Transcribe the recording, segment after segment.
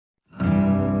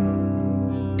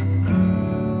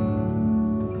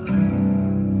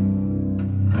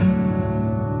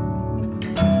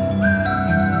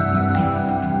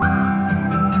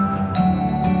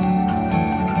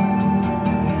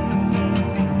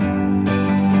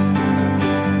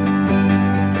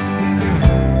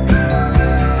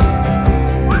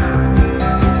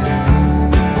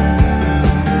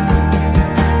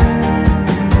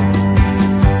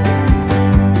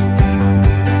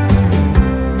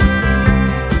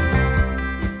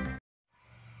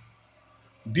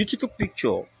Beautiful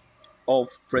picture of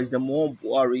President Muhammadu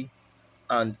Buhari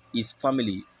and his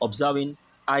family observing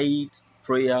Eid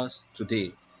prayers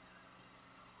today.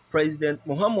 President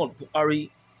Muhammadu Buhari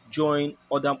joined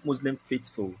other Muslim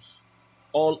faithfuls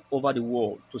all over the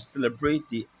world to celebrate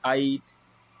the Eid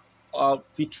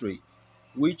al-Fitre,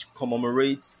 which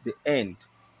commemorates the end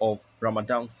of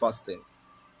Ramadan fasting.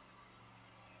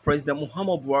 President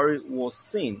Muhammadu Buhari was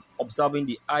seen observing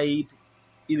the Eid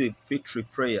al-Fitr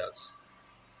prayers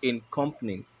in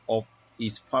company of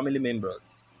his family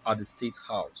members at the State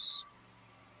House.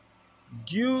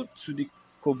 Due to the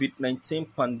COVID-19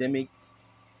 pandemic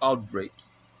outbreak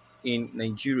in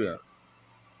Nigeria,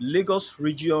 Lagos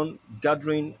region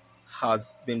gathering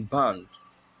has been banned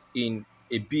in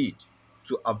a bid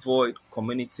to avoid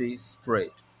community spread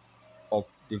of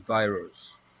the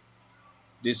virus.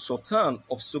 The Sultan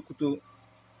of Sokoto,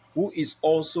 who is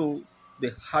also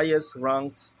the highest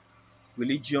ranked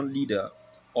religion leader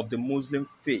of the Muslim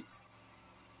faith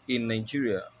in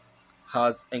Nigeria,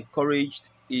 has encouraged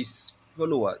his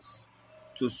followers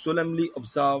to solemnly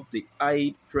observe the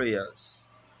Eid prayers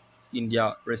in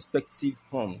their respective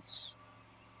homes.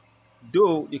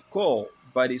 Though the call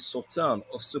by the Sultan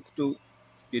of Sokoto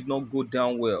did not go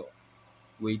down well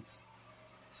with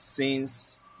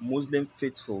since Muslim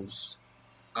faithfuls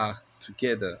are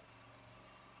together.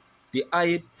 The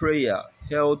Eid prayer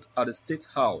held at the State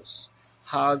House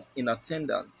has in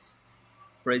attendance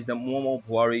President Muhammadu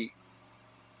Buhari,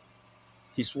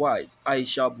 his wife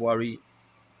Aisha Buhari,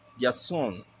 their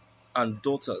son and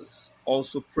daughters.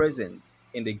 Also present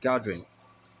in the gathering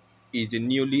is the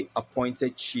newly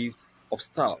appointed Chief of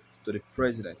Staff to the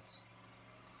President,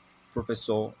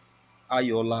 Professor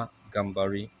Ayola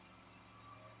Gambari.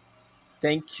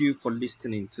 Thank you for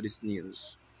listening to this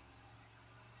news.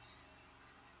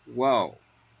 Wow,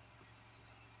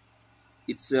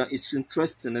 it's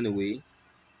interesting anyway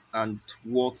and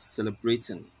worth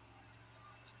celebrating.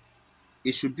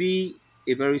 It should be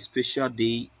a very special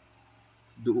day,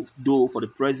 though for the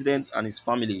president and his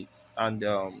family, and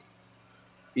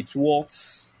it's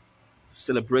worth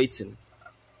celebrating.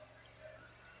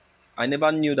 I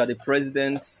never knew that the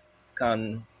president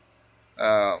can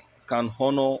uh, can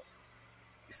honor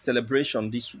celebration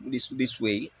this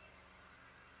way,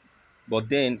 but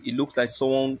then it looks like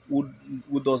someone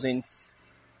who doesn't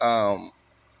um,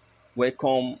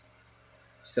 welcome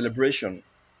celebration.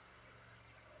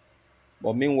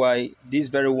 But meanwhile, this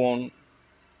very one,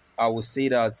 I would say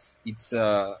that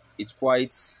it's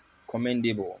quite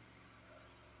commendable,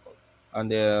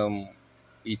 and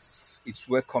it's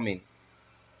welcoming.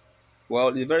 Well,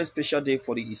 it's a very special day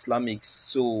for the Islamics,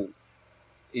 so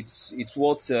it's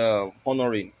worth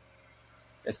honoring,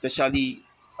 especially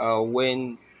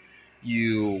when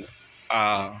you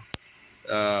are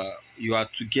you are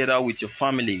together with your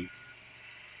family.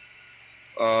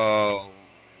 Uh,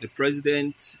 the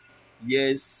president,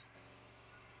 yes,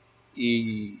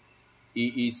 he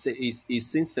is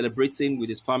seen celebrating with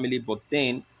his family, but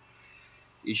then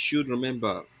he should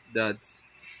remember that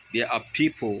there are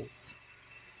people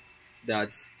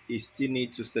that he still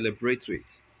need to celebrate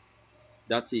with.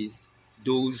 That is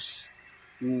those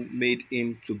who made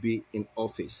him to be in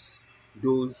office,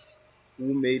 those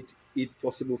who made it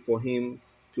possible for him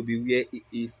to be where he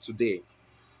is today.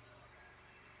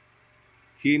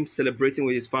 Him celebrating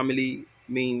with his family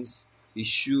means he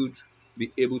should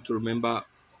be able to remember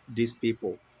these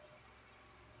people.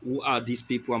 Who are these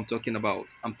people I'm talking about?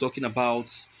 I'm talking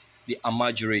about the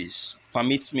Amajuris.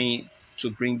 Permit me to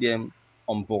bring them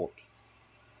on board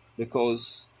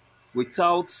because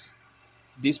without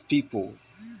these people,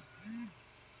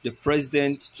 the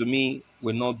president to me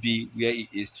will not be where he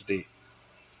is today.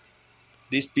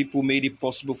 These people made it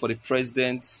possible for the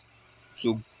president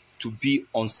to, to be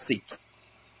on seat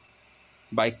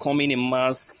by coming in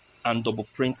mass and double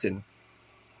printing.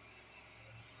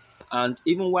 And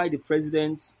even while the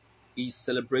president is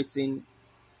celebrating,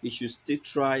 he should still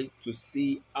try to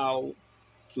see how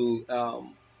to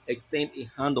extend a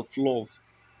hand of love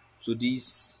to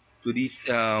these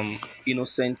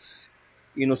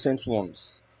innocent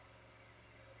ones.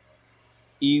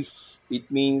 If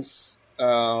it means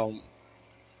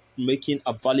making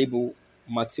available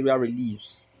material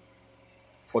reliefs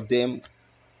for them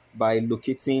by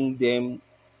locating them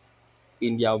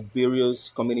in their various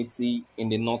community in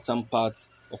the northern part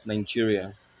of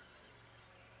Nigeria,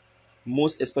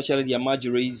 most especially the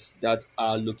Amajuris that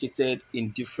are located in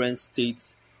different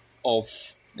states of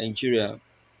Nigeria.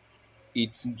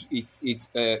 It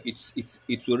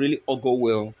will really augur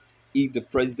well if the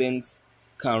president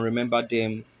can remember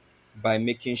them by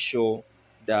making sure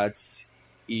that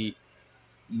he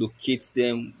locates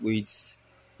them with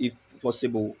if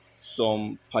possible,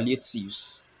 some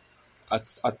palliatives,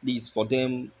 at least for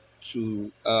them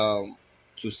to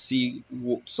see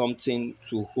something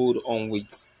to hold on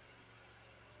with.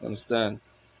 Understand?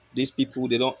 These people,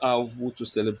 they don't have who to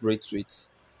celebrate with.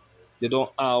 They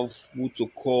don't have who to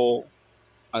call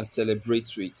and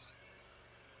celebrate with.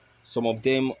 Some of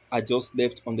them are just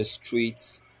left on the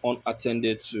streets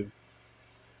unattended to.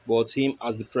 But him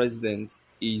as the president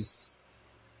is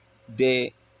there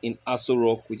in Aso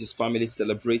Rock with his family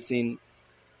celebrating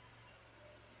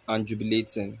and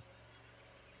jubilating.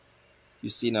 You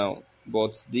see now.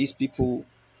 But these people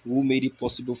who made it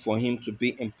possible for him to be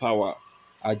in power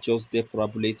are just there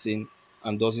perambulating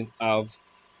and doesn't have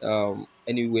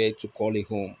anywhere to call a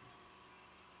home.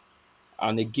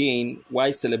 And again,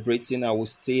 while celebrating, I would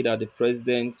say that the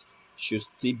president should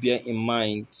still bear in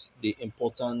mind the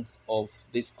importance of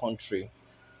this country.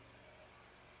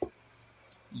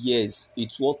 Yes,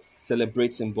 it's worth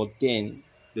celebrating, but then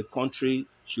the country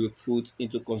should be put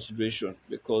into consideration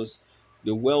because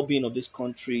the well being of this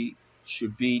country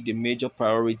should be the major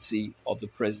priority of the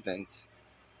president.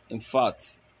 In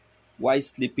fact, while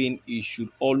sleeping, he should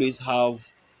always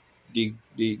have this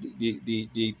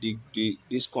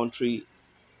country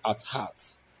at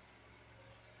heart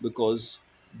because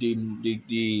the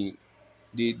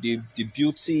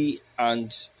beauty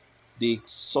and the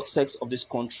success of this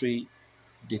country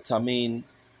determine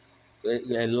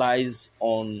lies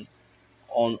on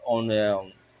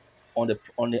the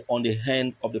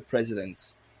hand of the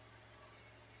president.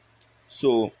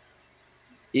 So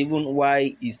even while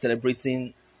he's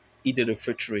celebrating Eid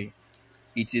al-Fitr,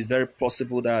 it is very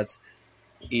possible that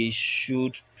he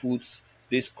should put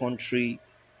this country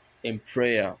in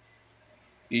prayer.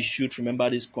 He should remember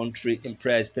this country in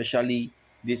prayer, especially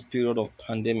this period of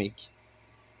pandemic.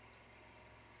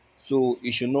 So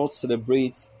he should not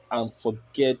celebrate and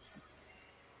forget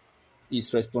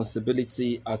his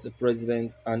responsibility as a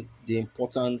president and the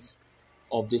importance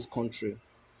of this country.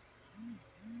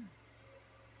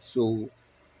 So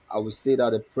I would say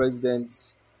that the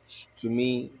president, to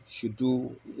me, should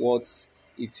do what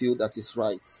he feels that is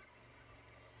right.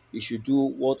 He should do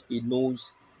what he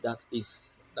knows that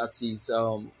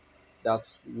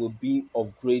will be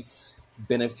of great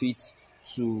benefit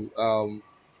to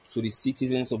the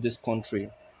citizens of this country.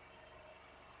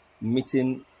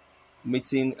 Meeting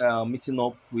meeting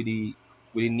up with the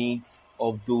needs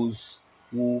of those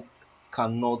who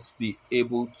cannot be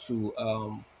able to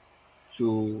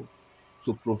to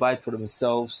provide for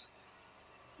themselves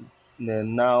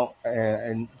now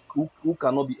and who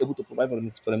cannot be able to provide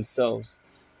for themselves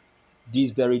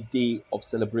this very day of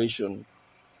celebration.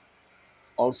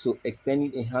 Also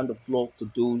extending a hand of love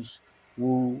to those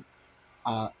who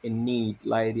are in need,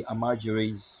 like the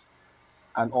Amajiris,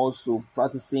 and also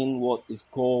practicing what is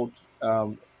called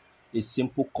a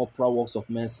simple corporal works of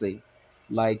mercy,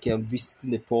 like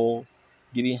visiting the poor,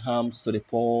 giving alms to the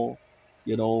poor,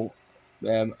 you know,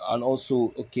 and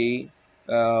also, okay,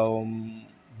 um,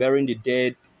 burying the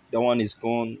dead, the one is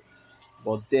gone,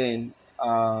 but then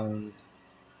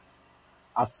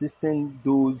assisting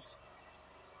those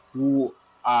who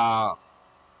are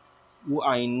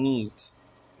in need,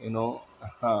 you know.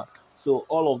 So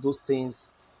all of those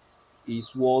things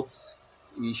is what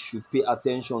he should pay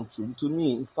attention to. To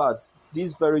me, in fact,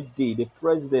 this very day, the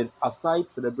president, aside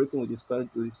celebrating with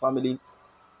with his family,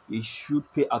 he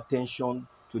should pay attention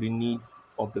to the needs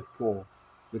of the poor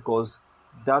because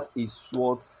that is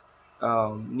what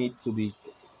need to be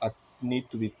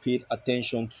paid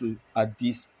attention to at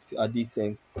this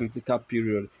critical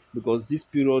period because this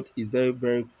period is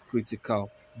very critical,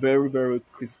 very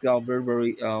critical,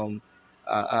 very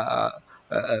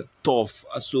tough.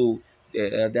 So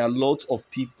there are lots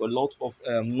of people, a lot of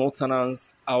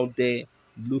northerners out there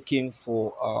looking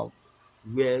for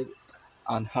where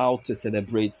and how to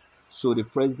celebrate. So the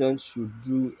president should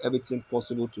do everything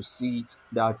possible to see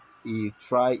that he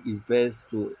try his best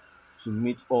to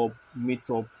meet up,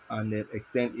 and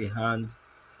extend a hand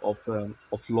of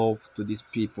love to these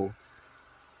people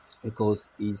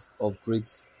because it's of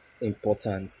great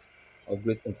importance.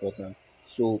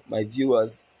 So, my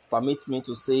viewers, permit me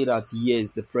to say that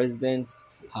yes, the president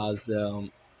has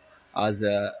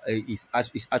is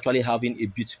actually having a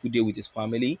beautiful day with his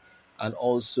family, and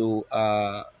also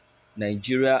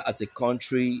Nigeria as a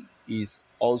country is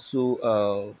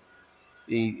also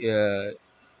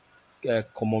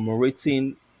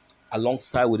commemorating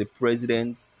alongside with the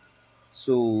president.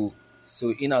 So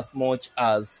in as much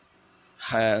as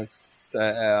has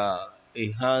a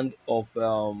hand of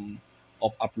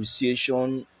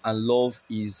appreciation and love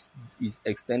is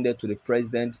extended to the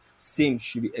president, same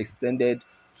should be extended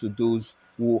to those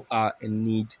who are in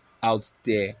need out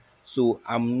there. So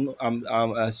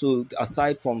so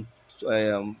aside from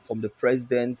the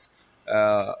president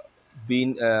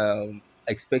being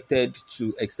expected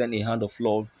to extend a hand of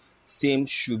love, same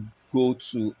should go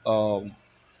to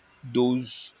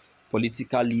those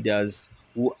political leaders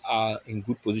who are in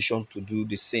good position to do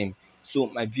the same. So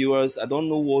my viewers, I don't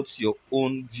know what's your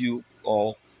own view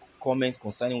or comment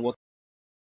concerning what